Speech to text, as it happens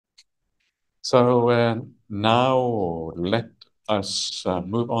So now let us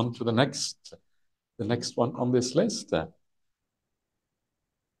move on to the next one on this list.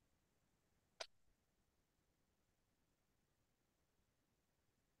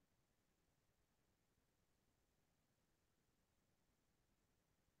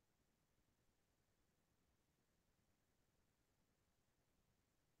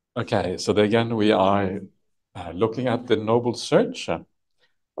 Okay, so again we are looking at the Noble Search,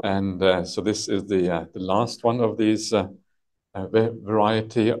 and so this is the last one of these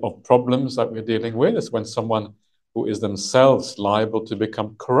variety of problems that we're dealing with. Is when someone who is themselves liable to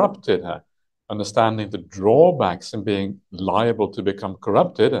become corrupted, understanding the drawbacks in being liable to become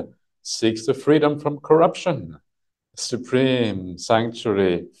corrupted, seeks the freedom from corruption, supreme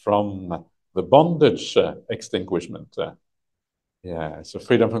sanctuary from the bondage extinguishment. Yeah, so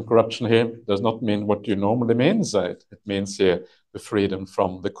freedom from corruption here does not mean what you normally means. It means here the freedom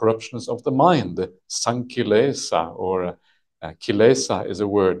from the corruptions of the mind. Saṅkilesa or kilesa is a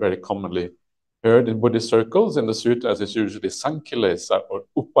word very commonly heard in Buddhist circles. In the suttas, it's usually saṅkilesa or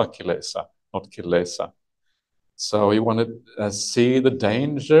upakilesa, not kilesa. So you want to see the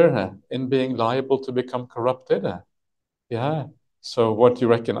danger in being liable to become corrupted. Yeah. So what do you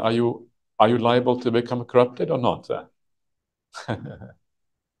reckon? Are you liable to become corrupted or not?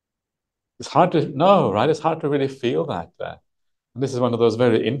 It's hard to know, right? It's hard to really feel that. And this is one of those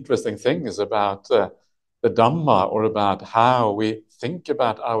very interesting things about the Dhamma, or about how we think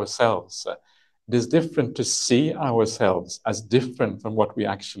about ourselves. It is different to see ourselves as different from what we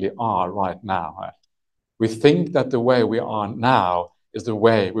actually are right now. We think that the way we are now is the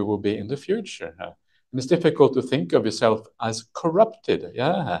way we will be in the future. And it's difficult to think of yourself as corrupted.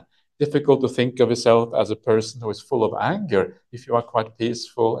 Yeah. Difficult to think of yourself as a person who is full of anger if you are quite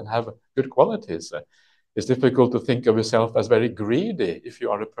peaceful and have good qualities. It's difficult to think of yourself as very greedy if you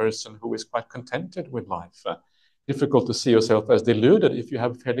are a person who is quite contented with life. Difficult to see yourself as deluded if you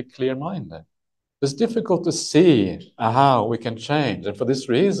have a fairly clear mind. It's difficult to see how we can change. And for this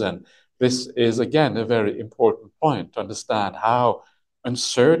reason, this is, again, a very important point to understand how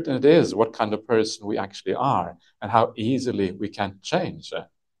uncertain it is what kind of person we actually are and how easily we can change.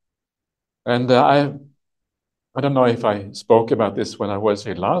 And I don't know if I spoke about this when I was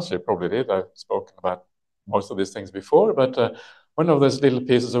here last year. Probably did. I've spoken about most of these things before. But one of those little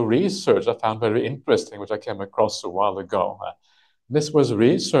pieces of research I found very interesting, which I came across a while ago. This was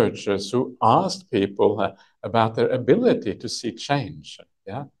researchers who asked people about their ability to see change.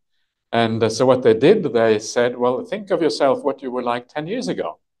 Yeah. And so what they did, they said, well, think of yourself what you were like 10 years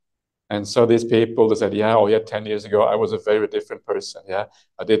ago. And so these people, they said, yeah, oh yeah, 10 years ago, I was a very different person. Yeah.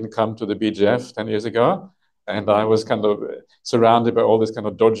 I didn't come to the BGF 10 years ago. And I was kind of surrounded by all these kind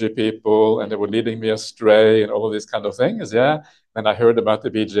of dodgy people, and they were leading me astray and all of these kind of things. Yeah. And I heard about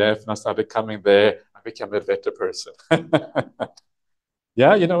the BGF and I started coming there. I became a better person.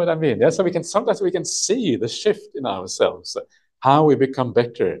 Yeah, you know what I mean? Yeah, so sometimes we can see the shift in ourselves, how we become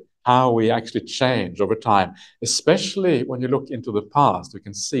better, how we actually change over time. Especially when you look into the past, we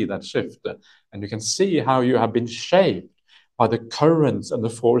can see that shift, and you can see how you have been shaped by the currents and the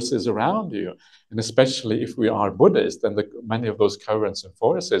forces around you. And especially if we are Buddhist, then many of those currents and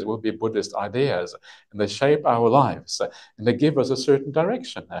forces will be Buddhist ideas, and they shape our lives, and they give us a certain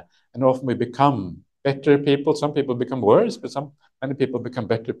direction. And often we become better people. Some people become worse, but many people become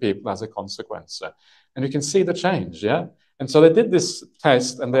better people as a consequence. And you can see the change, yeah? And so they did this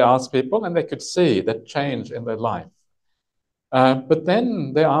test, and they asked people, and they could see that change in their life. But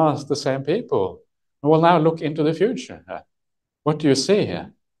then they asked the same people, well, now look into the future. What do you see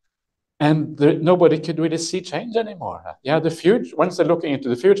here? And nobody could really see change anymore. Yeah, the future, once they're looking into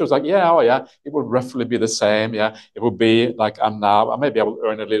the future, it's like, yeah, oh yeah, it will roughly be the same. Yeah, it will be like I'm now. Maybe I will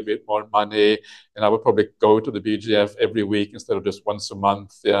earn a little bit more money, and I will probably go to the BGF every week instead of just once a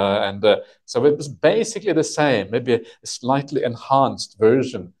month. Yeah, and so it was basically the same, maybe a slightly enhanced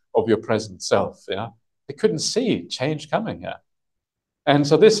version of your present self. Yeah, they couldn't see change coming. Yeah. And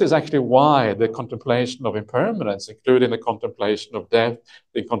so this is actually why the contemplation of impermanence, including the contemplation of death,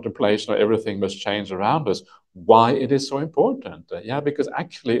 the contemplation of everything must change around us, why it is so important. Yeah, because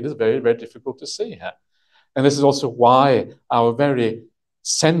actually it is very, very difficult to see. And this is also why our very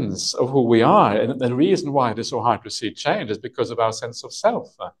sense of who we are, and the reason why it is so hard to see change is because of our sense of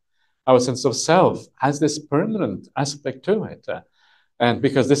self. Our sense of self has this permanent aspect to it. And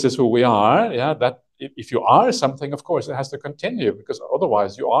because this is who we are, yeah, that if you are something, of course, it has to continue, because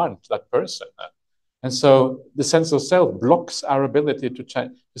otherwise you aren't that person. And so the sense of self blocks our ability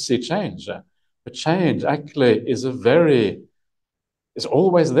to see change. But change actually is a very It's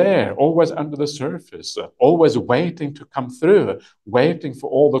always there, always under the surface, always waiting to come through, waiting for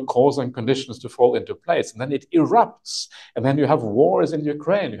all the cause and conditions to fall into place. And then it erupts. And then you have wars in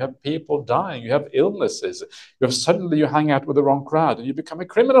Ukraine, you have people dying, you have illnesses. Suddenly you hang out with the wrong crowd and you become a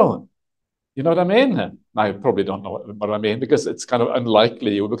criminal. You know what I mean? I probably don't know what I mean because it's kind of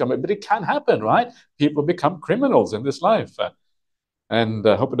unlikely you will become, but it can happen, right? People become criminals in this life. And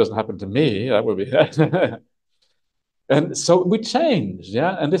I hope it doesn't happen to me. That would be. And so we change,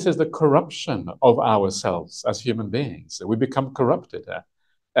 yeah? And this is the corruption of ourselves as human beings. We become corrupted.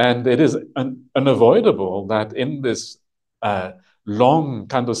 And it is unavoidable that in this long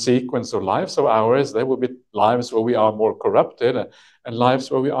kind of sequence of lives of ours, there will be lives where we are more corrupted and lives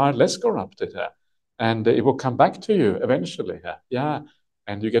where we are less corrupted. And it will come back to you eventually. Yeah.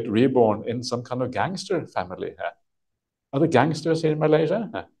 And you get reborn in some kind of gangster family. Are the gangsters here in Malaysia?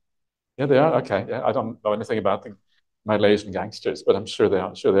 Yeah, they are. Okay. Yeah, I don't know anything about the Malaysian gangsters, but I'm sure they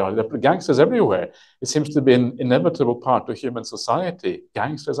are. Sure, they are. There are gangsters everywhere. It seems to be an inevitable part of human society.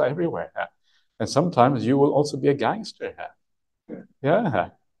 Gangsters are everywhere, and sometimes you will also be a gangster. Yeah,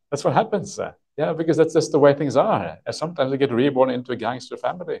 that's what happens. Yeah, because that's just the way things are. And sometimes you get reborn into a gangster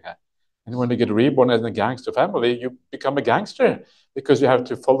family. And when you get reborn in a gangster family, you become a gangster because you have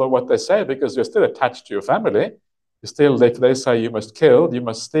to follow what they say because you're still attached to your family. You still, if they say you must kill, you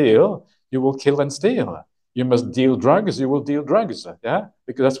must steal, you will kill and steal. You must deal drugs, you will deal drugs. Yeah,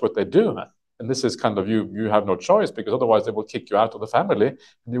 because that's what they do. And this is kind of you have no choice because otherwise they will kick you out of the family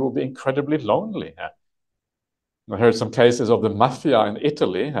and you will be incredibly lonely. I heard some cases of the mafia in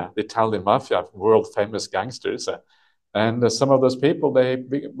Italy, the Italian mafia, world famous gangsters. And some of those people, they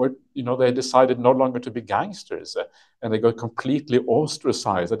decided no longer to be gangsters, and they got completely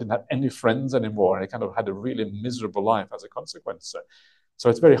ostracized. They didn't have any friends anymore, and they kind of had a really miserable life as a consequence. So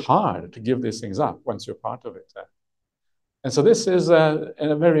it's very hard to give these things up once you're part of it. And so this is a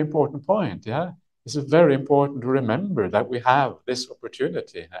very important point. Yeah, it's very important to remember that we have this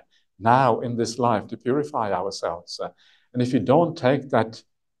opportunity now in this life to purify ourselves. And if you don't take that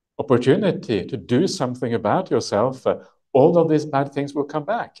opportunity to do something about yourself, all of these bad things will come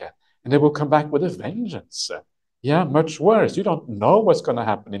back. And they will come back with a vengeance. Yeah, much worse. You don't know what's going to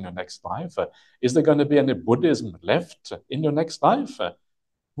happen in your next life. Is there going to be any Buddhism left in your next life?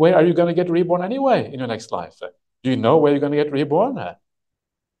 Where are you going to get reborn anyway in your next life? Do you know where you're going to get reborn? I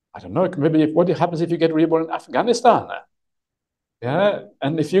don't know. Maybe what happens if you get reborn in Afghanistan? Yeah,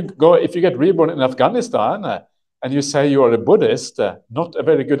 and if you get reborn in Afghanistan and you say you are a Buddhist, not a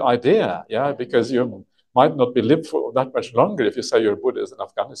very good idea. Yeah, because you might not be lived for that much longer if you say you're a Buddhist in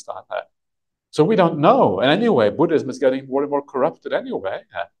Afghanistan. So we don't know. And anyway, Buddhism is getting more and more corrupted anyway.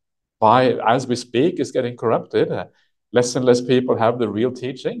 As we speak, it's getting corrupted. Less and less people have the real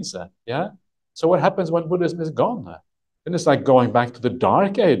teachings. Yeah. So what happens when Buddhism is gone? Then it's like going back to the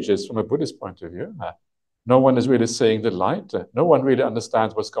dark ages from a Buddhist point of view. No one is really seeing the light. No one really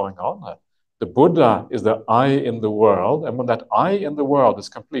understands what's going on. The Buddha is the I in the world. And when that I in the world is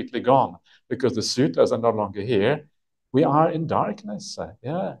completely gone because the suttas are no longer here, we are in darkness.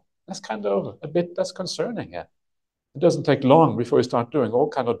 Yeah, that's kind of that's concerning. It doesn't take long before you start doing all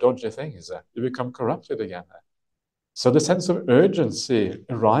kind of dodgy things. You become corrupted again. So the sense of urgency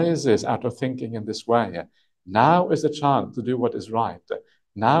arises out of thinking in this way. Now is the chance to do what is right.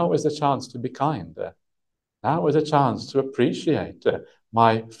 Now is the chance to be kind. Now is a chance to appreciate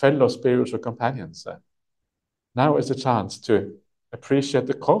my fellow spiritual companions. Now is a chance to appreciate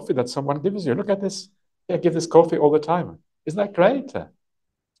the coffee that someone gives you. Look at this. I give this coffee all the time. Isn't that great?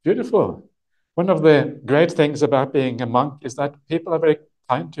 It's beautiful. One of the great things about being a monk is that people are very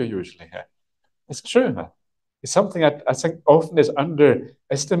kind to you usually. It's true. It's something that I think often is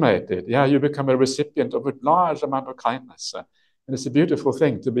underestimated. Yeah, you become a recipient of a large amount of kindness. And it's a beautiful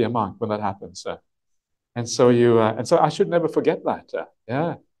thing to be a monk when that happens. And so I should never forget that.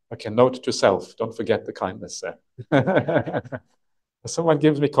 Yeah. Okay, note to self, don't forget the kindness. Someone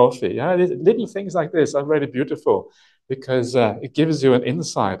gives me coffee. Yeah, little things like this are very beautiful because it gives you an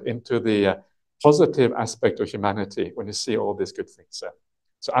insight into the positive aspect of humanity when you see all these good things.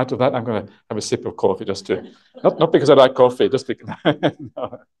 So out of that, I'm going to have a sip of coffee just to, not because I like coffee, just because.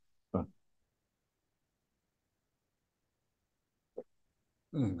 No.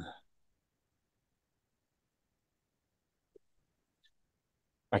 Mm.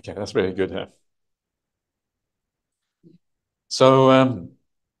 Okay, that's very good. So,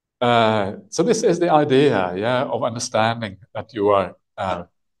 so this is the idea, yeah, of understanding that you are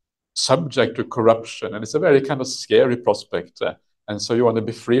subject to corruption, and it's a very kind of scary prospect. And so you want to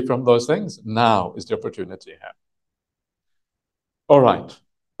be free from those things. Now is the opportunity here. All right,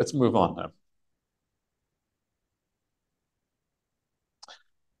 let's move on now.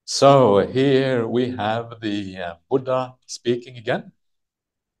 So here we have the Buddha speaking again.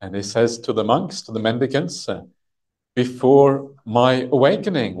 And he says to the monks, to the mendicants, before my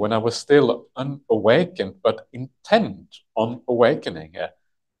awakening, when I was still unawakened, but intent on awakening,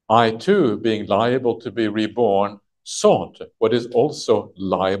 I too, being liable to be reborn, sought what is also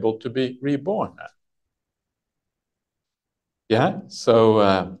liable to be reborn. Yeah,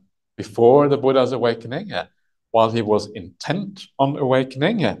 so before the Buddha's awakening, while he was intent on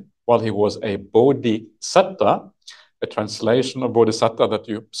awakening, while he was a bodhisatta, a translation of bodhisatta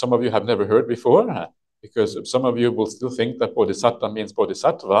that some of you have never heard before, because some of you will still think that bodhisatta means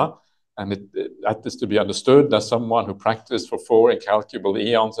bodhisattva, and that is to be understood as someone who practiced for 4 incalculable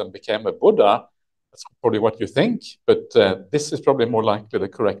eons and became a Buddha. That's probably what you think, but this is probably more likely the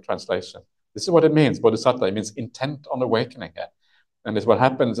correct translation. This is what it means, bodhisatta. It means intent on awakening. And it's what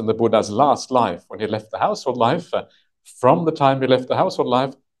happens in the Buddha's last life, when he left the household life, from the time he left the household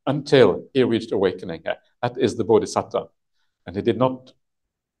life until he reached awakening. That is the bodhisatta. And he did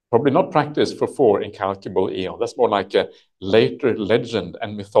probably not practice for 4 incalculable eons. That's more like a later legend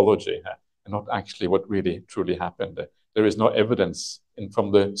and mythology, and not actually what really truly happened. There is no evidence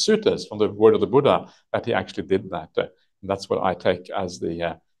from the suttas, from the word of the Buddha, that he actually did that. And that's what I take as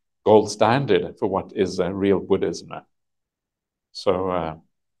the gold standard for what is real Buddhism. So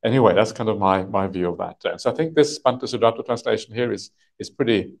anyway, that's kind of my view of that. So I think this Bhante Sudatta translation here is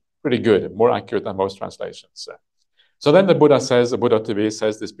pretty good, more accurate than most translations. So then the Buddha to be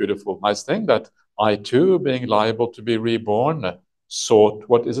says this beautiful, nice thing, that I too, being liable to be reborn, sought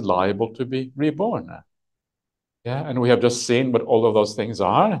what is liable to be reborn. Yeah, and we have just seen what all of those things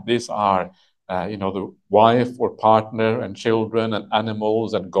are. These are, the wife or partner and children and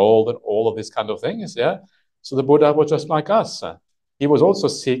animals and gold and all of these kind of things. Yeah. So the Buddha was just like us. He was also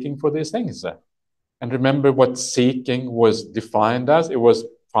seeking for these things. And remember what seeking was defined as? It was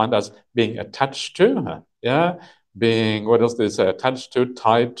defined as being attached to. Yeah. Being, what else is attached to,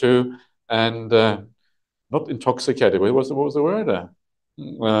 tied to, and not intoxicated. What was the word?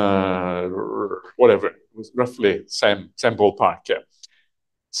 Whatever. It was roughly same ballpark.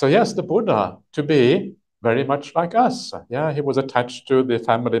 So yes, the Buddha to be very much like us. Yeah, he was attached to the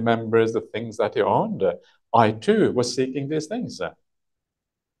family members, the things that he owned. I too was seeking these things.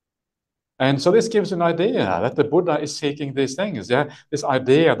 And so this gives an idea that the Buddha is seeking these things. Yeah, this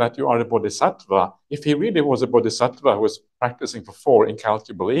idea that you are a bodhisattva. If he really was a bodhisattva who was practicing for 4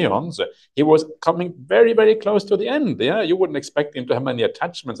 incalculable eons, he was coming very, very close to the end. Yeah, you wouldn't expect him to have many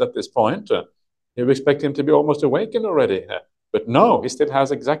attachments at this point. You would expect him to be almost awakened already. But no, he still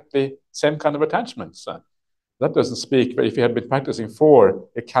has exactly same kind of attachments. That doesn't speak. But if he had been practicing 4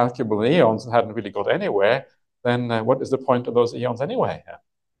 incalculable eons and hadn't really got anywhere, then what is the point of those eons anyway?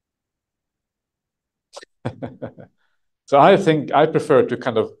 So I think I prefer to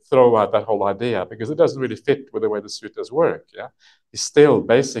kind of throw out that whole idea because it doesn't really fit with the way the suttas work. Yeah, he still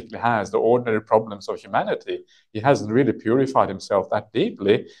basically has the ordinary problems of humanity. He hasn't really purified himself that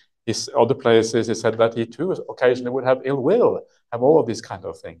deeply. His other places, he said that he too occasionally would have ill will, have all of these kind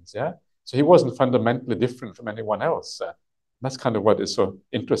of things. Yeah, so he wasn't fundamentally different from anyone else. That's kind of what is so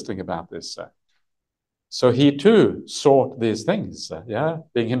interesting about this. So he too sought these things. Yeah,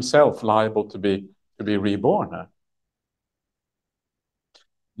 being himself liable to be reborn.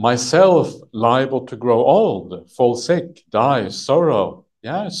 Myself liable to grow old, fall sick, die, sorrow.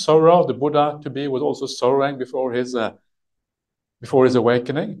 Yeah, sorrow. The Buddha to be was also sorrowing before his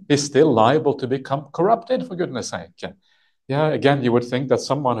awakening. He's still liable to become corrupted, for goodness sake. Yeah, again, you would think that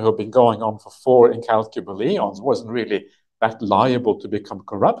someone who had been going on for 4 incalculable eons wasn't really that liable to become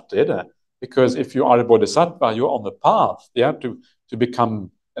corrupted. Because if you are a bodhisattva, you're on the path, yeah, to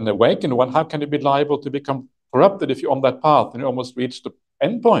become an awakened one. How can you be liable to become corrupted if you're on that path and you almost reached the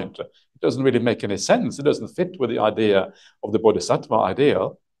end point? It doesn't really make any sense. It doesn't fit with the idea of the bodhisattva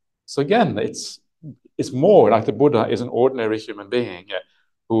ideal. So again, it's more like the Buddha is an ordinary human being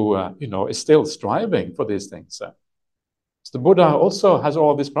who is still striving for these things. So the Buddha also has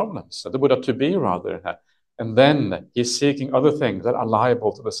all these problems. The Buddha to be rather, and then he's seeking other things that are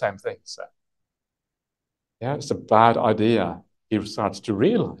liable to the same things. Yeah, it's a bad idea. He starts to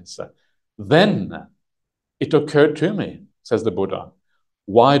realize. Then it occurred to me, says the Buddha,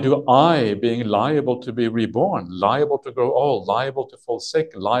 why do I, being liable to be reborn, liable to grow old, liable to fall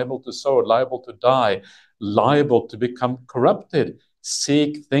sick, liable to sorrow, liable to die, liable to become corrupted,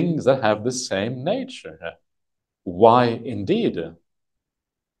 seek things that have the same nature? Why indeed?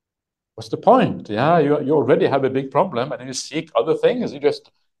 What's the point? Yeah, you already have a big problem and you seek other things. You just,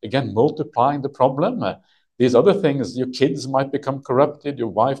 again, multiplying the problem. these other things, your kids might become corrupted,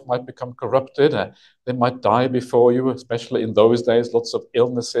 your wife might become corrupted, they might die before you, especially in those days, lots of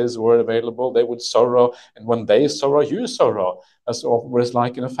illnesses were available, they would sorrow, and when they sorrow, you sorrow. That's what it's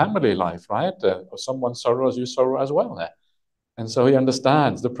like in a family life, right? If someone sorrows, you sorrow as well. And so he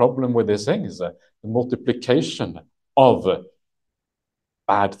understands the problem with these things, the multiplication of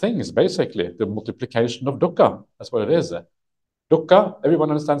bad things, basically, the multiplication of dukkha. That's what it is. Dukkha,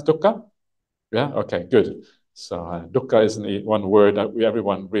 everyone understands dukkha? Yeah, okay, good. So dukkha is one word that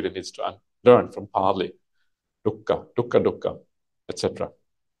everyone really needs to learn from Pali. Dukkha, dukkha, dukkha, etc.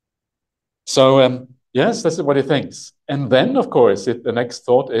 So yes, this is what he thinks. And then, of course, the next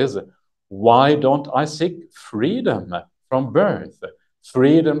thought is, why don't I seek freedom from birth,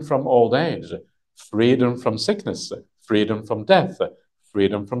 freedom from old age, freedom from sickness, freedom from death,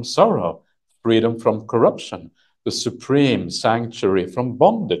 freedom from sorrow, freedom from corruption, the supreme sanctuary from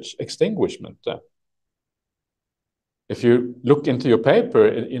bondage, extinguishment? If you look into your paper,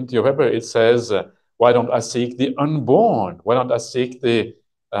 it says, why don't I seek the unborn? Why don't I seek the,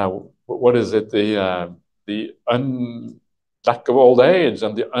 what is it, the lack of old age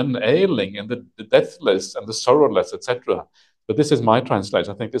and the unailing and the deathless and the sorrowless, etc. But this is my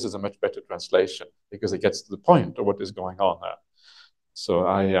translation. I think this is a much better translation because it gets to the point of what is going on there. So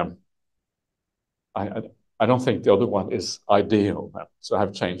I don't think the other one is ideal. So I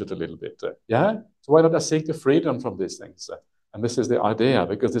have changed it a little bit. Yeah? So why don't I seek the freedom from these things? And this is the idea,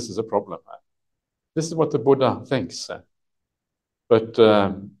 because this is a problem. This is what the Buddha thinks. But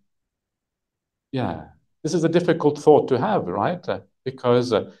yeah, this is a difficult thought to have, right?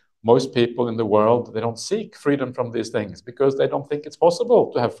 Because most people in the world, they don't seek freedom from these things because they don't think it's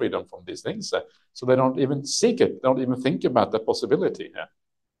possible to have freedom from these things. So they don't even seek it. They don't even think about the possibility.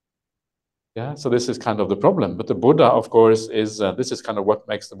 Yeah, so this is kind of the problem. But the Buddha, of course, this is kind of what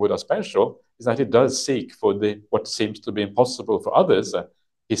makes the Buddha special, is that he does seek for what seems to be impossible for others.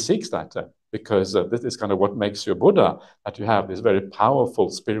 He seeks that because this is kind of what makes you a Buddha, that you have this very powerful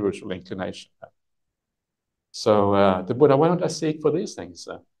spiritual inclination. So the Buddha, why don't I seek for these things?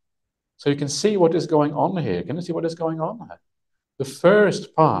 So you can see what is going on here. Can you see what is going on here? The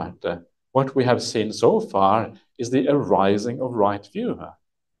first part, what we have seen so far, is the arising of right view.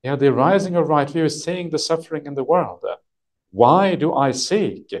 Yeah, the arising of right view is seeing the suffering in the world. Why do I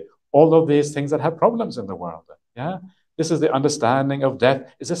seek all of these things that have problems in the world? Yeah, this is the understanding of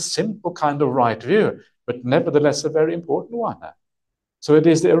death. It's a simple kind of right view, but nevertheless a very important one. So it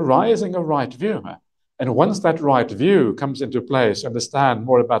is the arising of right view. And once that right view comes into place, understand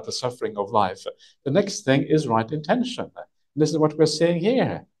more about the suffering of life, the next thing is right intention. This is what we're seeing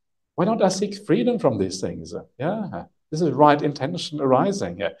here. Why don't I seek freedom from these things? Yeah. This is right intention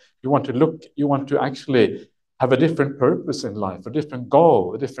arising. You want to look, you want to actually have a different purpose in life, a different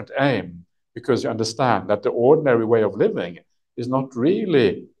goal, a different aim, because you understand that the ordinary way of living is not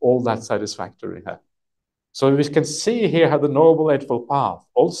really all that satisfactory. So we can see here how the Noble Eightfold Path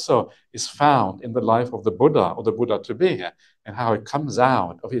also is found in the life of the Buddha, or the Buddha to be, and how it comes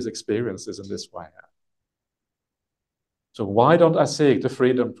out of his experiences in this way. So why don't I seek the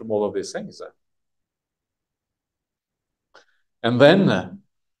freedom from all of these things? And then,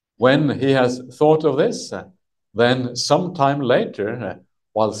 when he has thought of this, then sometime later,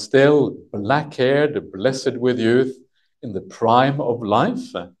 while still black-haired, blessed with youth, in the prime of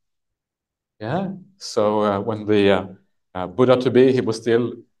life, yeah. So when the Buddha to be, he was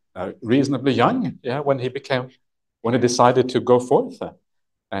still reasonably young. Yeah, when he decided to go forth.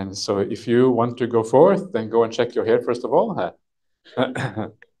 And so, if you want to go forth, then go and check your hair first of all.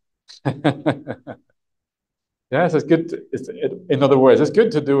 Yes, it's good. In other words, it's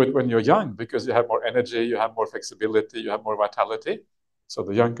good to do it when you're young because you have more energy, you have more flexibility, you have more vitality. So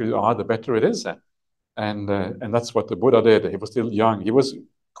the younger you are, the better it is. And that's what the Buddha did. He was still young. He was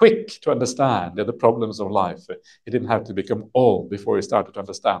quick to understand the problems of life. He didn't have to become old before he started to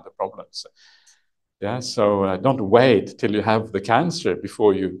understand the problems. Yeah, so don't wait till you have the cancer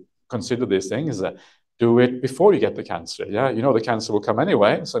before you consider these things. Do it before you get the cancer. Yeah, you know the cancer will come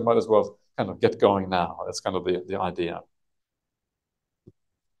anyway, so you might as well kind of get going now. That's kind of the idea.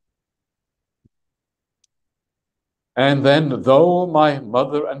 And then, though my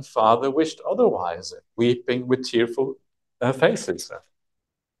mother and father wished otherwise, weeping with tearful faces.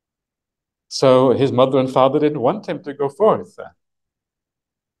 So his mother and father didn't want him to go forth. Have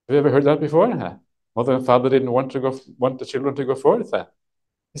you ever heard that before? Mother and father didn't want the children to go forth.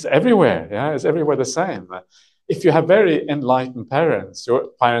 It's everywhere. Yeah, it's everywhere the same. If you have very enlightened parents, your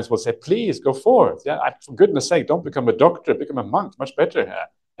parents will say, "Please go forth. Yeah, for goodness' sake, don't become a doctor. Become a monk. Much better."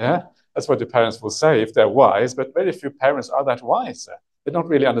 Yeah, that's what the parents will say if they're wise. But very few parents are that wise. They don't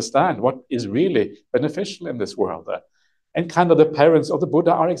really understand what is really beneficial in this world. And kind of the parents of the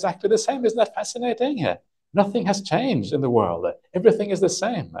Buddha are exactly the same. Isn't that fascinating? Nothing has changed in the world. Everything is the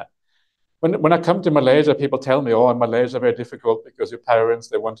same. When I come to Malaysia, people tell me, oh, in Malaysia, very difficult because your parents,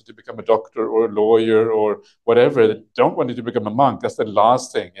 they want you to become a doctor or a lawyer or whatever. They don't want you to become a monk. That's the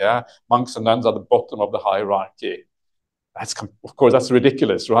last thing, yeah? Monks and nuns are the bottom of the hierarchy. Of course, that's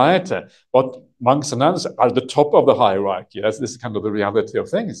ridiculous, right? But monks and nuns are the top of the hierarchy. This is kind of the reality of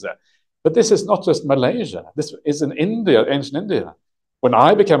things. But this is not just Malaysia. This is in India, ancient India. When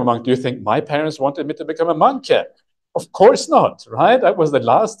I became a monk, do you think my parents wanted me to become a monk? Of course not, right? That was the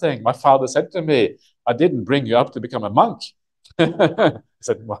last thing my father said to me. I didn't bring you up to become a monk. I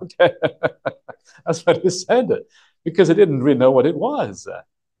said, okay. That's what he said, because he didn't really know what it was.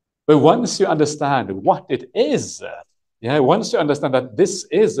 But once you understand what it is, once you understand that this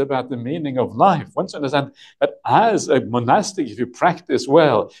is about the meaning of life, once you understand that as a monastic, if you practice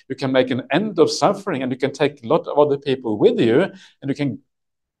well, you can make an end of suffering and you can take a lot of other people with you and you can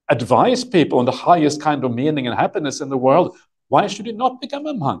advise people on the highest kind of meaning and happiness in the world, why should you not become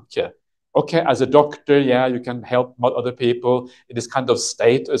a monk? Okay, as a doctor, you can help other people. It is kind of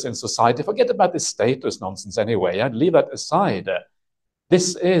status in society. Forget about this status nonsense anyway. Leave that aside.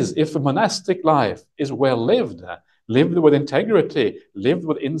 This is, if a monastic life is well lived, lived with integrity, lived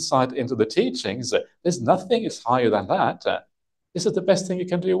with insight into the teachings, there's nothing is higher than that. This is the best thing you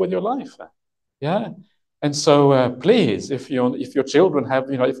can do with your life. And so please, if your children have,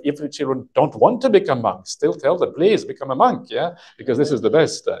 if your children don't want to become monks, still tell them, please become a monk, because this is the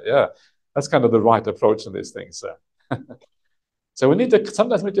best. That's kind of the right approach in these things. So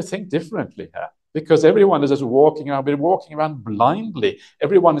sometimes we need to think differently here, because everyone is just walking around. We're walking around blindly.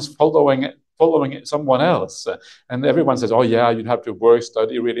 Everyone is following someone else. And everyone says, oh, you have to work,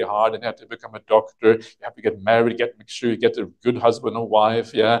 study really hard, and you have to become a doctor. You have to get married, make sure you get a good husband or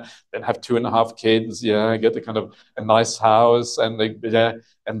wife, then have 2.5 kids, get a nice house, and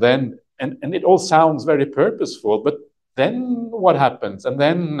then it all sounds very purposeful. But then what happens? And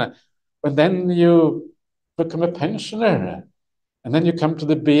then you become a pensioner. And then you come to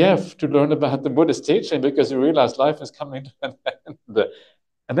the BF to learn about the Buddhist teaching because you realize life is coming to an end.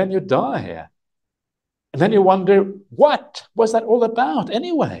 And then you die. And then you wonder, what was that all about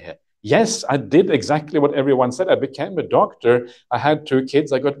anyway? Yes, I did exactly what everyone said. I became a doctor. I had 2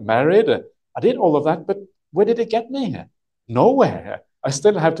 kids. I got married. I did all of that. But where did it get me? Nowhere. I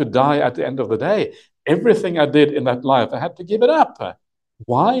still have to die at the end of the day. Everything I did in that life, I had to give it up.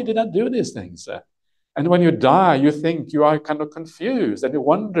 Why did I do these things? And when you die, you think you are kind of confused and you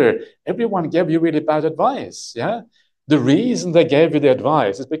wonder, everyone gave you really bad advice, The reason they gave you the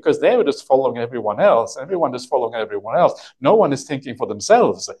advice is because they were just following everyone else. Everyone is following everyone else. No one is thinking for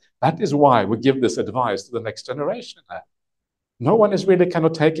themselves. That is why we give this advice to the next generation. No one is really kind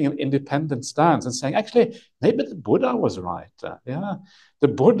of taking an independent stance and saying, actually, maybe the Buddha was right. The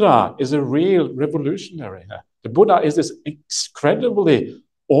Buddha is a real revolutionary. The Buddha is this incredibly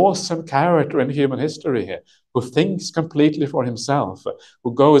awesome character in human history here, who thinks completely for himself,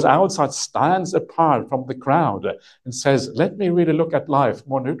 who goes outside, stands apart from the crowd and says, let me really look at life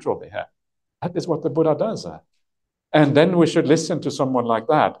more neutrally here. That is what the Buddha does. And then we should listen to someone like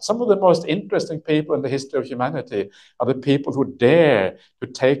that. Some of the most interesting people in the history of humanity are the people who dare to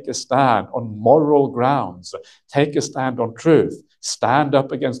take a stand on moral grounds, take a stand on truth, stand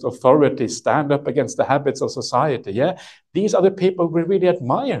up against authority, stand up against the habits of society. These are the people we really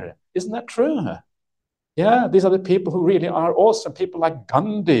admire. Isn't that true? These are the people who really are awesome. People like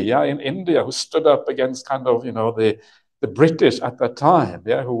Gandhi, in India, who stood up against kind of, the British at that time,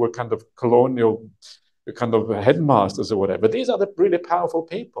 who were kind of colonial kind of headmasters or whatever. These are the really powerful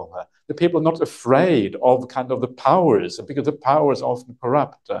people. The people not afraid of kind of the powers, because the powers are often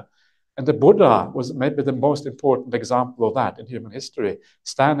corrupt. And the Buddha was maybe the most important example of that in human history,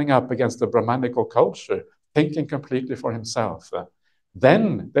 standing up against the Brahmanical culture, thinking completely for himself.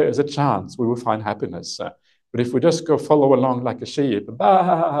 Then there is a chance we will find happiness. But if we just go follow along like a sheep, then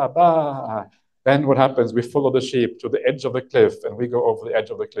what happens? We follow the sheep to the edge of the cliff, and we go over the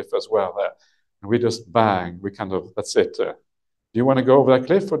edge of the cliff as well. And we just bang, that's it. Do you want to go over that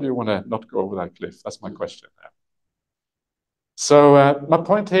cliff, or do you want to not go over that cliff? That's my question. So my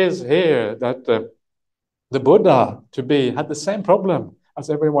point is here that the Buddha had the same problem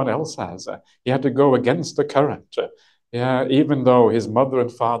as everyone else has. He had to go against the current, even though his mother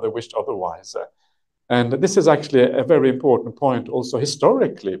and father wished otherwise. And this is actually a very important point also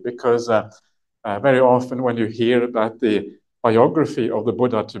historically, because very often when you hear about the biography of the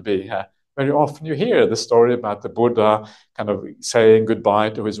Buddha to be, very often you hear the story about the Buddha kind of saying goodbye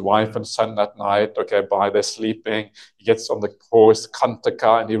to his wife and son at night. Okay, bye, they're sleeping. He gets on the horse,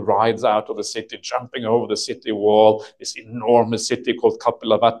 Kantaka, and he rides out of the city, jumping over the city wall, this enormous city called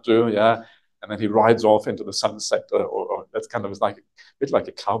Kapilavatthu, yeah. And then he rides off into the sunset, or that's kind of like a bit like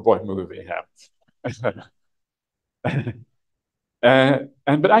a cowboy movie, yeah.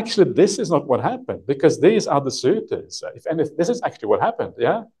 But actually, this is not what happened, because these are the suttas. If anything, this is actually what happened,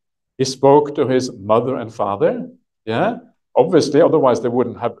 yeah. He spoke to his mother and father, yeah. Obviously, otherwise they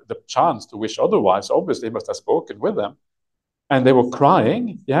wouldn't have the chance to wish otherwise. Obviously, he must have spoken with them. And they were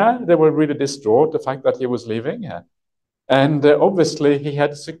crying, yeah. They were really distraught, the fact that he was leaving, yeah. And obviously, he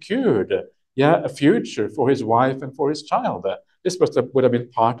had secured, yeah, a future for his wife and for his child. This would have been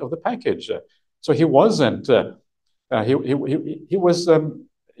part of the package. So he wasn't... he was,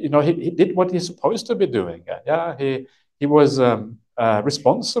 he did what he's supposed to be doing. Yeah, he was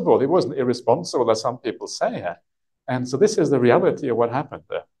responsible. He wasn't irresponsible, as some people say. And so this is the reality of what happened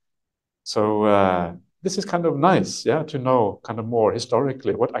there. So this is kind of nice, yeah, to know kind of more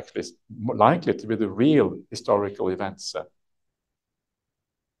historically what actually is likely to be the real historical events.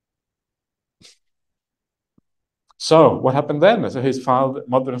 So what happened then? So his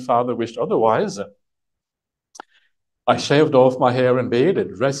mother and father wished otherwise. I shaved off my hair and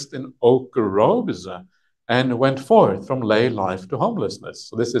beard, dressed in ochre robes, and went forth from lay life to homelessness.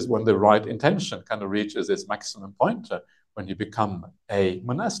 So this is when the right intention kind of reaches its maximum point, when you become a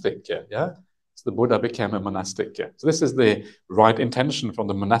monastic. Yeah, so the Buddha became a monastic. So this is the right intention from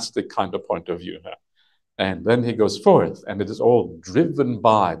the monastic kind of point of view. And then he goes forth, and it is all driven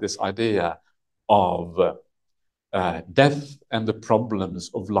by this idea of death and the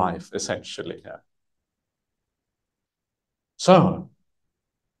problems of life, essentially. So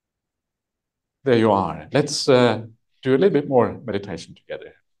there you are. Let's do a little bit more meditation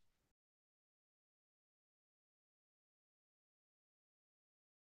together.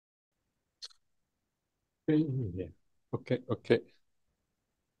 Okay.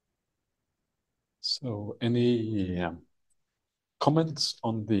 So any comments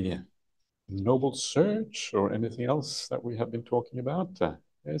on the noble search or anything else that we have been talking about?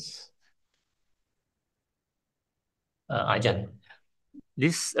 Yes. Ajahn,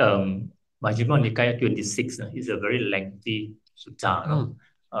 this Majjhima Nikaya 26 is a very lengthy sutta. No?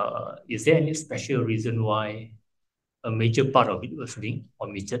 Is there any special reason why a major part of it was being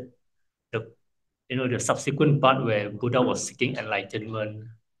omitted? The subsequent part where Buddha was seeking enlightenment.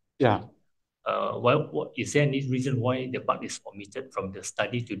 Yeah. Is there any reason why the part is omitted from the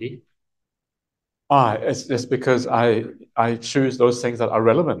study today? It's just because I choose those things that are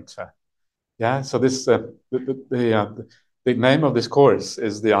relevant. Yeah. So this the name of this course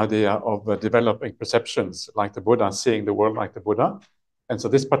is the idea of developing perceptions like the Buddha, seeing the world like the Buddha. And so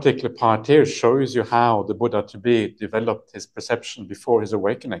this particular part here shows you how the Buddha to be developed his perception before his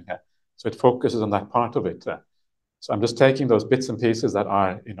awakening. So it focuses on that part of it. So I'm just taking those bits and pieces that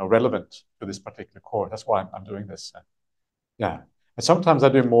are relevant to this particular course. That's why I'm doing this. Yeah. And sometimes I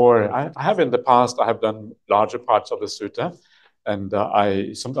do more. I have in the past, I have done larger parts of the sutta. And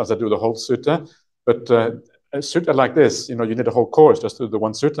sometimes I do the whole sutta. But a sutta like this, you need a whole course just to do the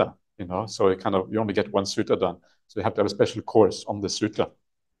one sutta, so you only get one sutta done. So you have to have a special course on the sutta,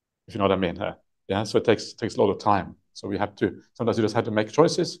 if you know what I mean. Yeah, so it takes a lot of time. So sometimes you just have to make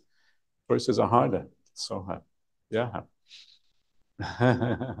choices. Choices are harder. So, yeah.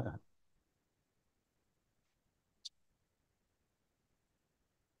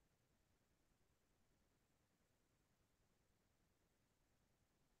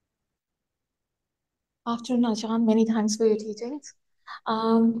 Afternoon, Ajahn. Many thanks for your teachings.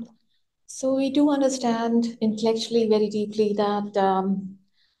 So we do understand intellectually very deeply that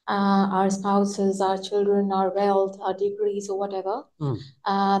our spouses, our children, our wealth, our degrees, or whatever,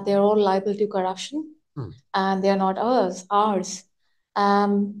 they're all liable to corruption, and they're not ours.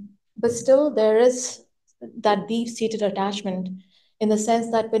 But still, there is that deep-seated attachment, in the sense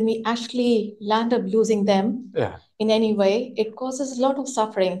that when we actually land up losing them in any way, it causes a lot of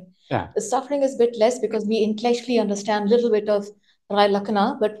suffering. The suffering is a bit less because we intellectually understand a little bit of Rai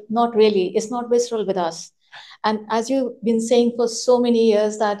Lakana, but not really. It's not visceral with us. And as you've been saying for so many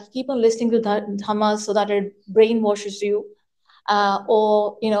years, that keep on listening to Dhammas so that it brainwashes you,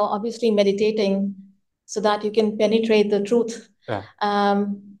 or obviously meditating so that you can penetrate the truth.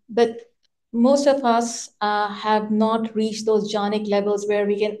 But most of us have not reached those jhanic levels where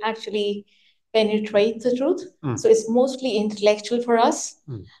we can actually penetrate the truth. So it's mostly intellectual for us.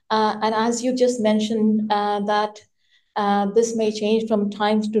 And as you just mentioned, that this may change from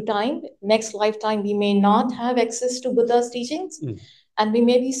time to time. Next lifetime, we may not have access to Buddha's teachings. And we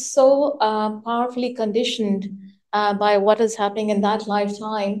may be so powerfully conditioned by what is happening in that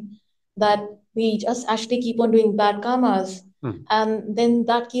lifetime that we just actually keep on doing bad karmas. And then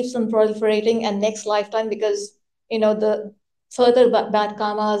that keeps on proliferating, and next lifetime, because the further bad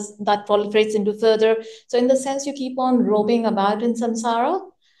karmas, that proliferates into further. So in the sense, you keep on roaming about in samsara.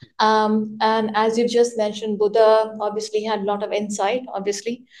 And as you've just mentioned, Buddha obviously had a lot of insight,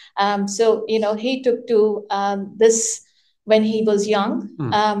 obviously. So he took to this when he was young.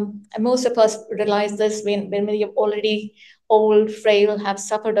 And most of us realize this when we are already old, frail, have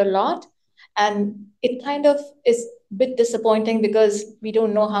suffered a lot. And it kind of is a bit disappointing because we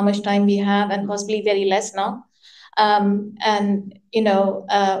don't know how much time we have, and possibly very less now. And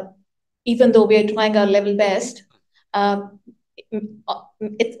even though we are trying our level best,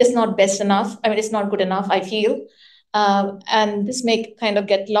 it's not best enough. I mean, it's not good enough, I feel. And this may kind of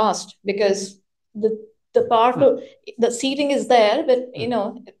get lost because the powerful, the seating is there, but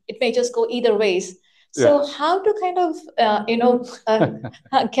it may just go either ways. So how to kind of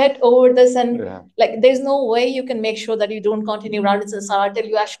get over this, and like there's no way you can make sure that you don't continue around in samsara till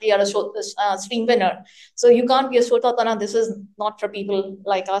you actually are a stream winner. So you can't be a sotatana. This is not for people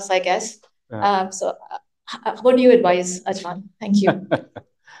like us, I guess. So what do you advise, Ajahn? Thank you.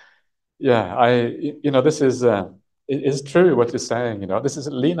 This is true what you're saying. This is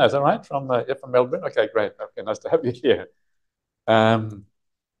Lena, is that right? From Melbourne? Okay, great. Okay, nice to have you here.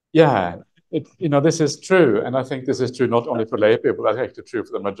 This is true, and I think this is true not only for lay people, that's actually true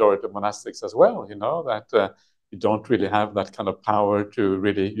for the majority of monastics as well. That you don't really have that kind of power to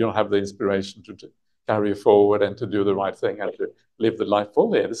really, you don't have the inspiration to carry forward and to do the right thing and to live the life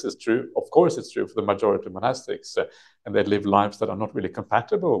fully. This is true. Of course, it's true for the majority of monastics, and they live lives that are not really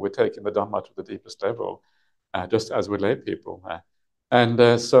compatible with taking the Dhamma to the deepest level, just as with lay people. But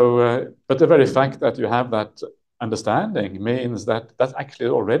the very fact that you have that understanding means that actually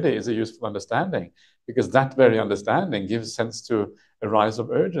already is a useful understanding, because that very understanding gives sense to a rise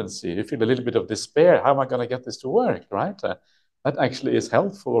of urgency. You feel a little bit of despair. How am I going to get this to work, right? That actually is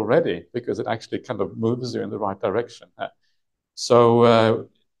helpful already, because it actually kind of moves you in the right direction. So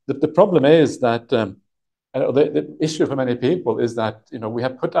the problem is that the issue for many people is that we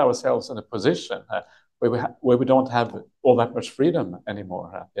have put ourselves in a position where we don't have all that much freedom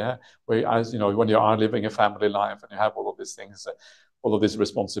anymore. Whereas when you are living a family life and you have all of these things, all of these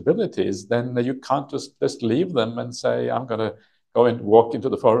responsibilities, then you can't just leave them and say, I'm going to go and walk into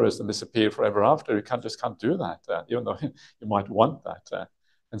the forest and disappear forever after. You can't do that, even though you might want that.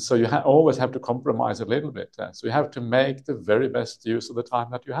 And so you always have to compromise a little bit. So you have to make the very best use of the time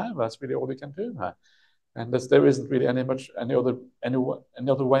that you have. That's really all you can do. And there isn't really any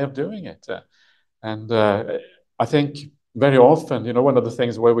other way of doing it. And I think very often, one of the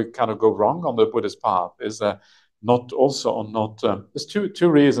things where we kind of go wrong on the Buddhist path is there's two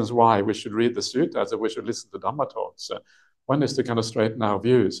reasons why we should read the suttas and we should listen to Dhamma talks. One is to kind of straighten our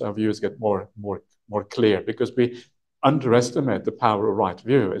views. Our views get more clear, because we underestimate the power of right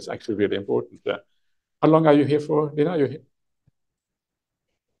view. It's actually really important. How long are you here for, Lina? You're here?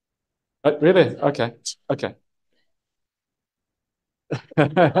 Really? Okay. Okay.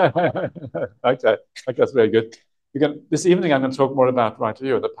 Okay, that's very good. This evening I'm going to talk more about right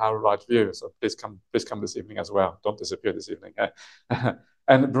view, the power of right view. So please come this evening as well. Don't disappear this evening.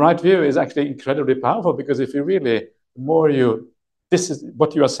 And right view is actually incredibly powerful, because if you really, this is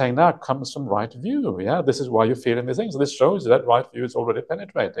what you are saying now comes from right view. Yeah, this is why you're feeling these things. So this shows you that right view is already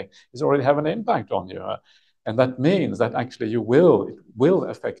penetrating. It's already having an impact on you. And that means that actually it will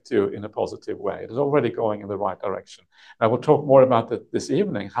affect you in a positive way. It is already going in the right direction. And I will talk more about that this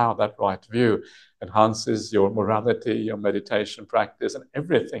evening, how that right view enhances your morality, your meditation practice, and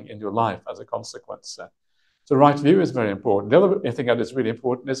everything in your life as a consequence. So right view is very important. The other thing that is really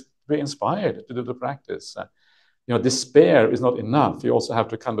important is to be inspired to do the practice. Despair is not enough. You also have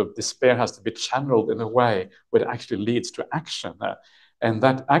to despair has to be channeled in a way where it actually leads to action. And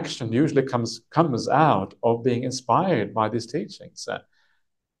that action usually comes out of being inspired by these teachings.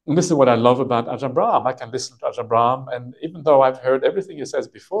 And this is what I love about Ajahn Brahm. I can listen to Ajahn Brahm, and even though I've heard everything he says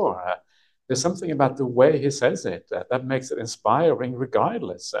before, there's something about the way he says it that makes it inspiring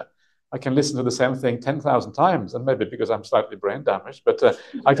regardless. I can listen to the same thing 10,000 times, and maybe because I'm slightly brain damaged, but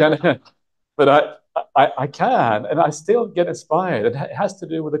I can, but I can, and I still get inspired. It has to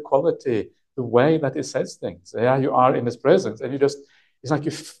do with the quality, the way that he says things. Yeah, you are in his presence, and it's like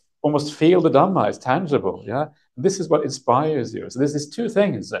you almost feel the Dhamma. It's tangible. Yeah, and this is what inspires you. So there's these two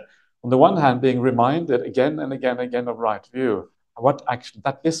things. On the one hand, being reminded again and again and again of right view,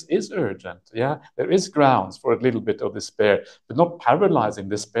 that this is urgent. Yeah, there is grounds for a little bit of despair, but not paralyzing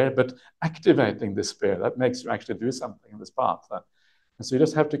despair, but activating despair. That makes you actually do something in this path. And so you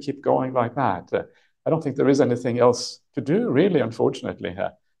just have to keep going like that. I don't think there is anything else to do, really, unfortunately.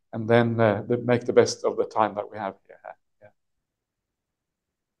 And then make the best of the time that we have here. Yeah.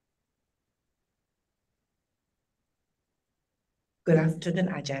 Good afternoon,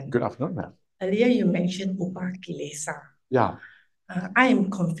 Ajahn. Good afternoon, ma'am. Earlier you mentioned upakilesa. Yeah. I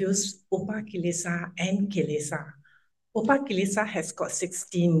am confused, upakilesa and kilesa. Upakilesa has got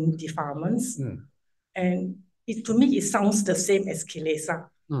 16 defilements. And to me, it sounds the same as kilesa.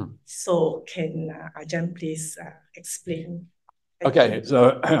 So can Ajahn please explain? Okay,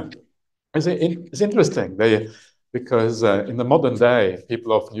 so it's interesting because in the modern day,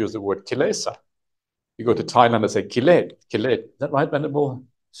 people often use the word kilesa. You go to Thailand and say kilet. Is that right, Venerable?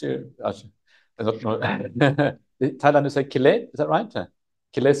 I don't know. Thailand, you say kilet. Is that right?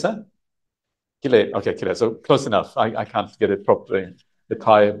 Kilesa? Kilet. Okay, kilet. So close enough. I can't get it properly. The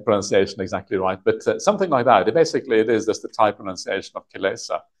Thai pronunciation exactly right, but something like that. Basically, it is just the Thai pronunciation of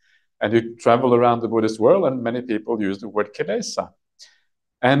kilesa. And you travel around the Buddhist world, and many people use the word kilesa.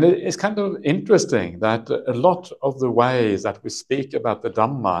 And it's kind of interesting that a lot of the ways that we speak about the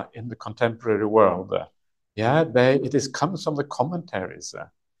Dhamma in the contemporary world, it comes from the commentaries.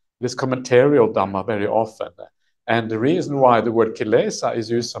 It is commentarial Dhamma very often. And the reason why the word kilesa is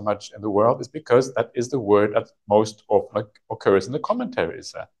used so much in the world is because that is the word that most often occurs in the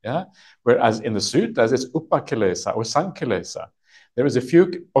commentaries. Whereas in the suttas, it's upakilesa or saṅkilesa. There is a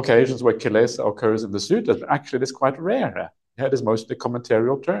few occasions where kilesa occurs in the suttas, but actually it is quite rare. It is mostly a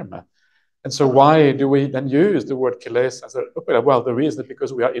commentarial term. And so why do we then use the word kilesa as well, the reason is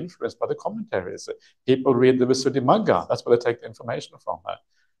because we are influenced by the commentaries. People read the Visuddhimagga. That's where they take the information from.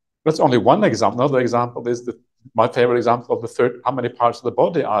 That's only one example. Another example is my favorite example of how many parts of the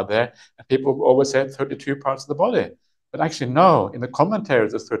body are there. And people always say 32 parts of the body. But actually, no, in the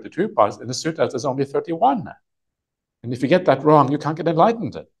commentaries, there's 32 parts. In the suttas, there's only 31. And if you get that wrong, you can't get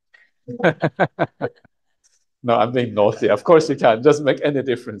enlightened. No, I'm being naughty. Of course you can. It doesn't make any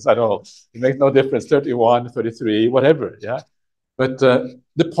difference at all. It makes no difference, 31, 33, whatever, But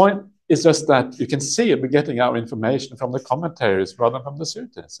the point is just that you can see we're getting our information from the commentaries rather than from the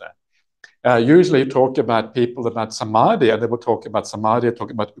suttas. Usually talk about people about samadhi, and they will talk about samadhi, talk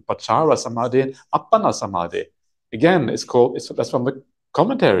about upacārasamādhi, appanāsamādhi. Again, that's from the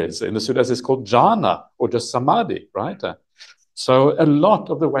commentaries. In the suttas, it's called jhana, or just samadhi, right? So a lot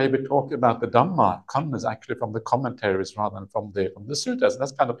of the way we talk about the Dhamma comes actually from the commentaries rather than from the suttas. And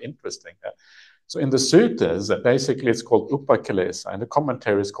that's kind of interesting. So in the suttas, basically it's called upakilesa, and the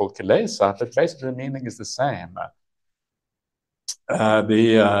commentary is called kilesa, but basically the meaning is the same.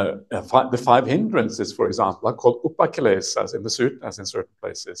 The 5 hindrances, for example, are called upakilesas in the suttas in certain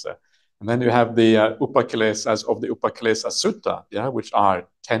places. And then you have the upakilesas of the upakilesa-sutta, which are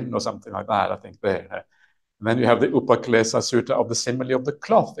 10 or something like that, I think, there. And then you have the upakilesa-sutta of the simile of the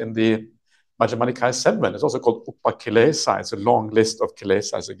cloth in the Majjhima Nikaya 7. It's also called upakilesa. It's a long list of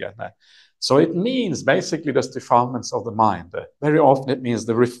kilesas again. So it means basically just defilements of the mind. Very often it means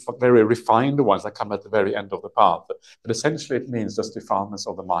the very refined ones that come at the very end of the path. But essentially it means just defilements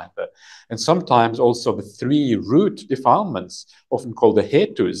of the mind. And sometimes also the 3 root defilements, often called the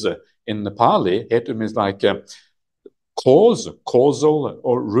hetus in the Pali. Hetu means like causal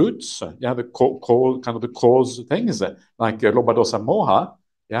or roots, kind of the cause things, like lobha, dosa, moha,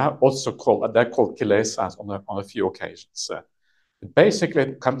 also they're called kilesas on a few occasions. Basically,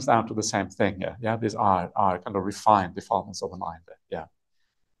 it comes down to the same thing. These are kind of refined defilements of the mind.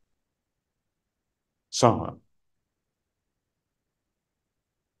 So.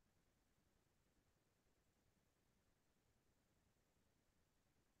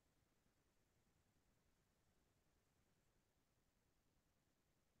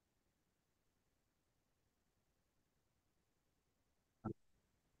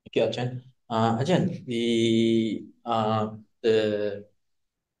 Okay, Ajahn. Ajahn, the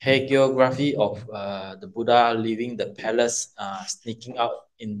hagiography of the Buddha leaving the palace, sneaking out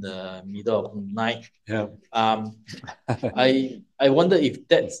in the middle of the night. I wonder if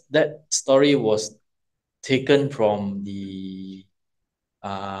that story was taken from the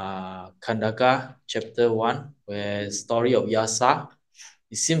Khandaka chapter 1, where story of Yasa.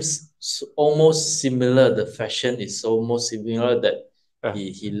 It seems almost similar. The fashion is almost similar that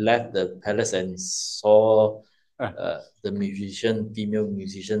he left the palace and saw the female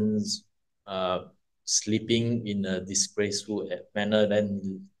musicians sleeping in a disgraceful manner,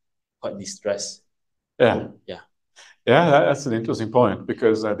 then quite distressed. That's an interesting point,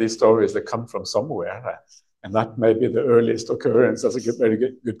 because these stories, they come from somewhere, and that may be the earliest occurrence. That's a very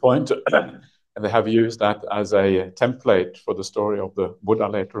good point. And they have used that as a template for the story of the Buddha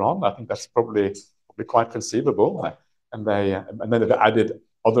later on. I think that's probably quite conceivable. and then they've added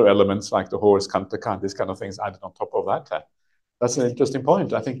other elements like the horse, kantaka, and these kind of things added on top of that. That's an interesting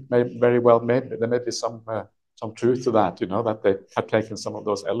point. I think very well maybe there may be some truth to that, that they have taken some of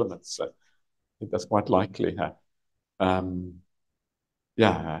those elements. I think that's quite likely.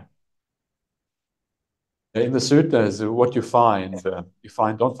 Yeah. In the suttas, what you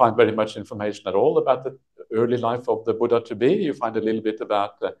don't find very much information at all about the early life of the Buddha to be. You find a little bit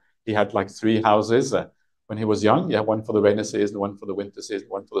about he had like 3 houses when he was young. Yeah, one for the rainy season, one for the winter season,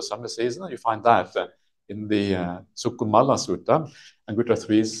 one for the summer season. You find that in the Sukhumālasutta, and Anguttara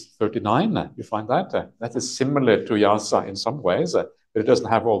 3:39. You find that that is similar to Yasa in some ways, but it doesn't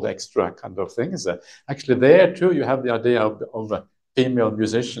have all the extra kind of things. Actually, there too, you have the idea of female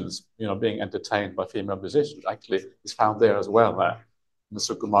musicians, being entertained by female musicians. Actually, is found there as well in the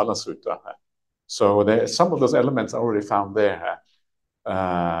Sukhumālasutta. So some of those elements are already found there.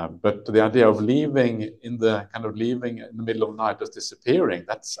 But the idea of leaving in the middle of the night, just disappearing,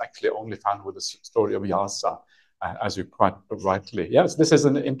 that's actually only found with the story of Yasa, as you quite rightly. Yes, this is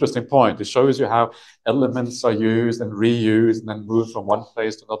an interesting point. It shows you how elements are used and reused and then moved from one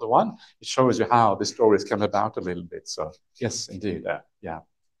place to another one. It shows you how the stories come about a little bit. So yes, indeed, yeah.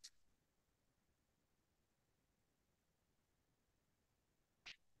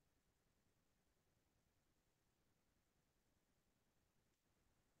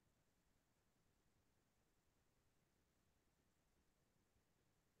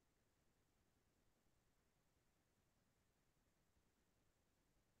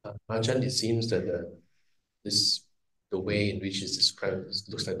 Ajahn, it seems that the way in which it's described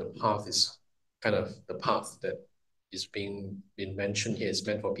looks like the path is kind of the path that is being mentioned here is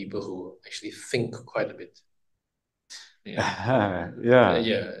meant for people who actually think quite a bit. Yeah.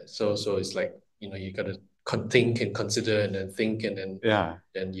 Yeah. So it's like, you got to think and consider and then think and then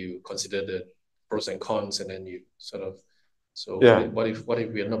then you consider the pros and cons and then you sort of. So what if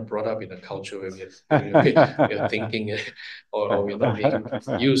we are not brought up in a culture where we are thinking or we're not being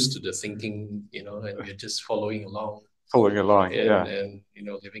used to the thinking, and we're just following along. And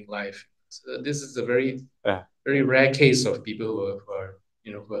living life. So this is a very rare case of people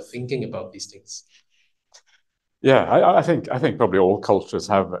who are thinking about these things. Yeah, I think probably all cultures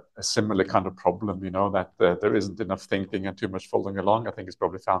have a similar kind of problem, that there isn't enough thinking and too much following along. I think it's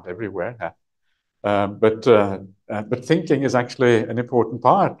probably found everywhere. But thinking is actually an important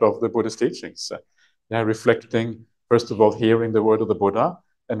part of the Buddhist teachings. Reflecting, first of all, hearing the word of the Buddha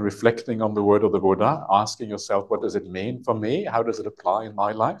and reflecting on the word of the Buddha, asking yourself, what does it mean for me? How does it apply in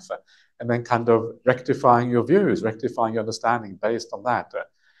my life? And then kind of rectifying your views, rectifying your understanding based on that.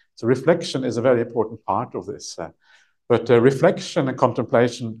 So reflection is a very important part of this. But reflection and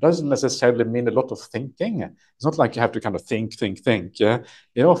contemplation doesn't necessarily mean a lot of thinking. It's not like you have to kind of think. Yeah,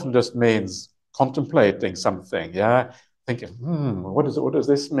 it often just means contemplating something. Yeah, thinking, what does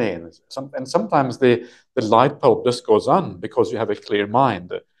this mean? And sometimes the light bulb just goes on because you have a clear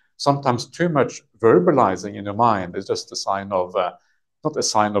mind. Sometimes too much verbalizing in your mind is just a sign of not a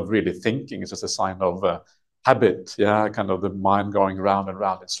sign of really thinking. It's just a sign of habit. Yeah, kind of the mind going round and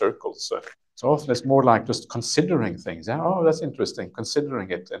round in circles. So often it's more like just considering things. Yeah, oh, that's interesting.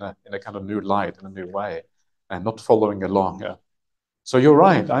 Considering it in a kind of new light, in a new way, and not following along. So you're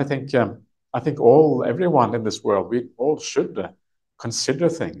right. I think everyone in this world, we all should consider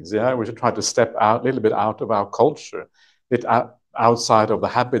things. Yeah, we should try to step out a little bit out of our culture, outside of the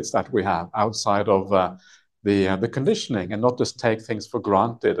habits that we have, outside of the conditioning, and not just take things for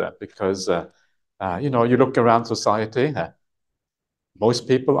granted. Because you look around society. Most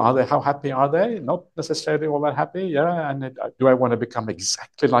people, how happy are they? Not necessarily all that happy. Yeah, and do I want to become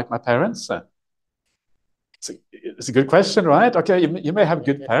exactly like my parents? It's a good question, right? Okay, you may have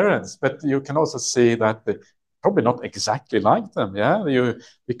good parents, but you can also see that they're probably not exactly like them. Yeah,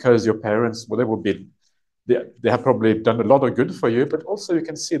 because your parents, they have probably done a lot of good for you, but also you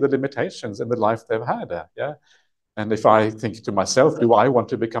can see the limitations in the life they've had. Yeah, and if I think to myself, do I want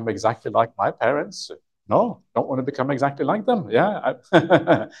to become exactly like my parents? No, don't want to become exactly like them. Yeah,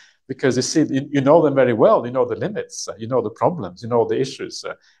 because you see, you know them very well. You know the limits. You know the problems. You know the issues.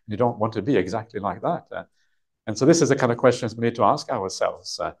 You don't want to be exactly like that. And so this is the kind of questions we need to ask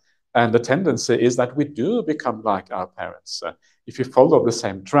ourselves. And the tendency is that we do become like our parents. If you follow the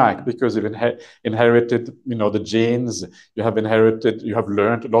same track, because you've inherited, the genes, you have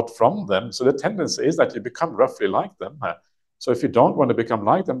learned a lot from them. So the tendency is that you become roughly like them. So if you don't want to become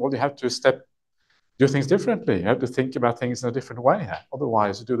like them, well, you have to do things differently. You have to think about things in a different way.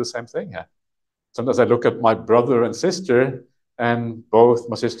 Otherwise, you do the same thing. Sometimes I look at my brother and sister, and both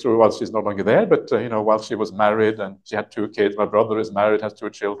my sister, well, she's no longer there, but while she was married and she had 2 kids, my brother is married, has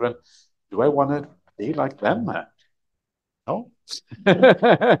 2 children. Do I want to be like them? No.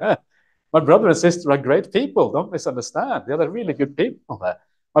 My brother and sister are great people. Don't misunderstand. They're really good people.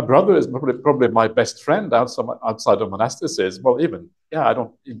 My brother is probably my best friend outside of monasticism. Well, even, yeah, I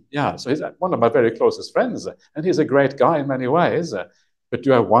don't, yeah. So he's one of my very closest friends. And he's a great guy in many ways. But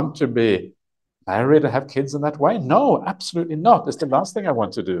do I want to be married and have kids in that way? No, absolutely not. It's the last thing I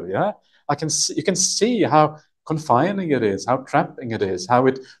want to do. Yeah. You can see how confining it is, how trapping it is, how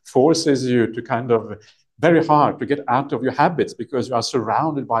it forces you to kind of very hard to get out of your habits because you are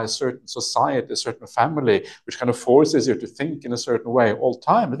surrounded by a certain society, a certain family, which kind of forces you to think in a certain way all the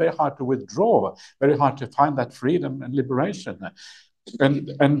time. It's very hard to withdraw, very hard to find that freedom and liberation.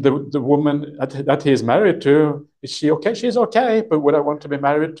 And the woman that he is married to, is she okay? She's okay, but would I want to be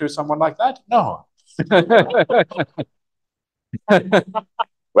married to someone like that? No.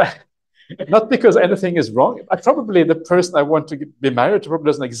 Well, not because anything is wrong. Probably the person I want to be married to probably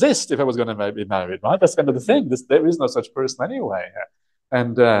doesn't exist if I was going to be married, right? That's kind of the thing. There is no such person anyway.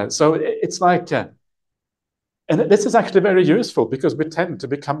 And so it's like, and this is actually very useful because we tend to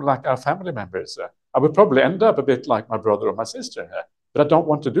become like our family members. I would probably end up a bit like my brother or my sister, but I don't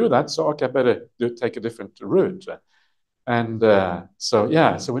want to do that. So, okay, I better take a different route. And so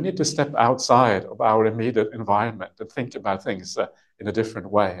we need to step outside of our immediate environment and think about things in a different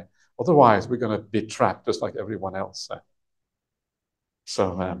way. Otherwise, we're going to be trapped just like everyone else.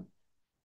 So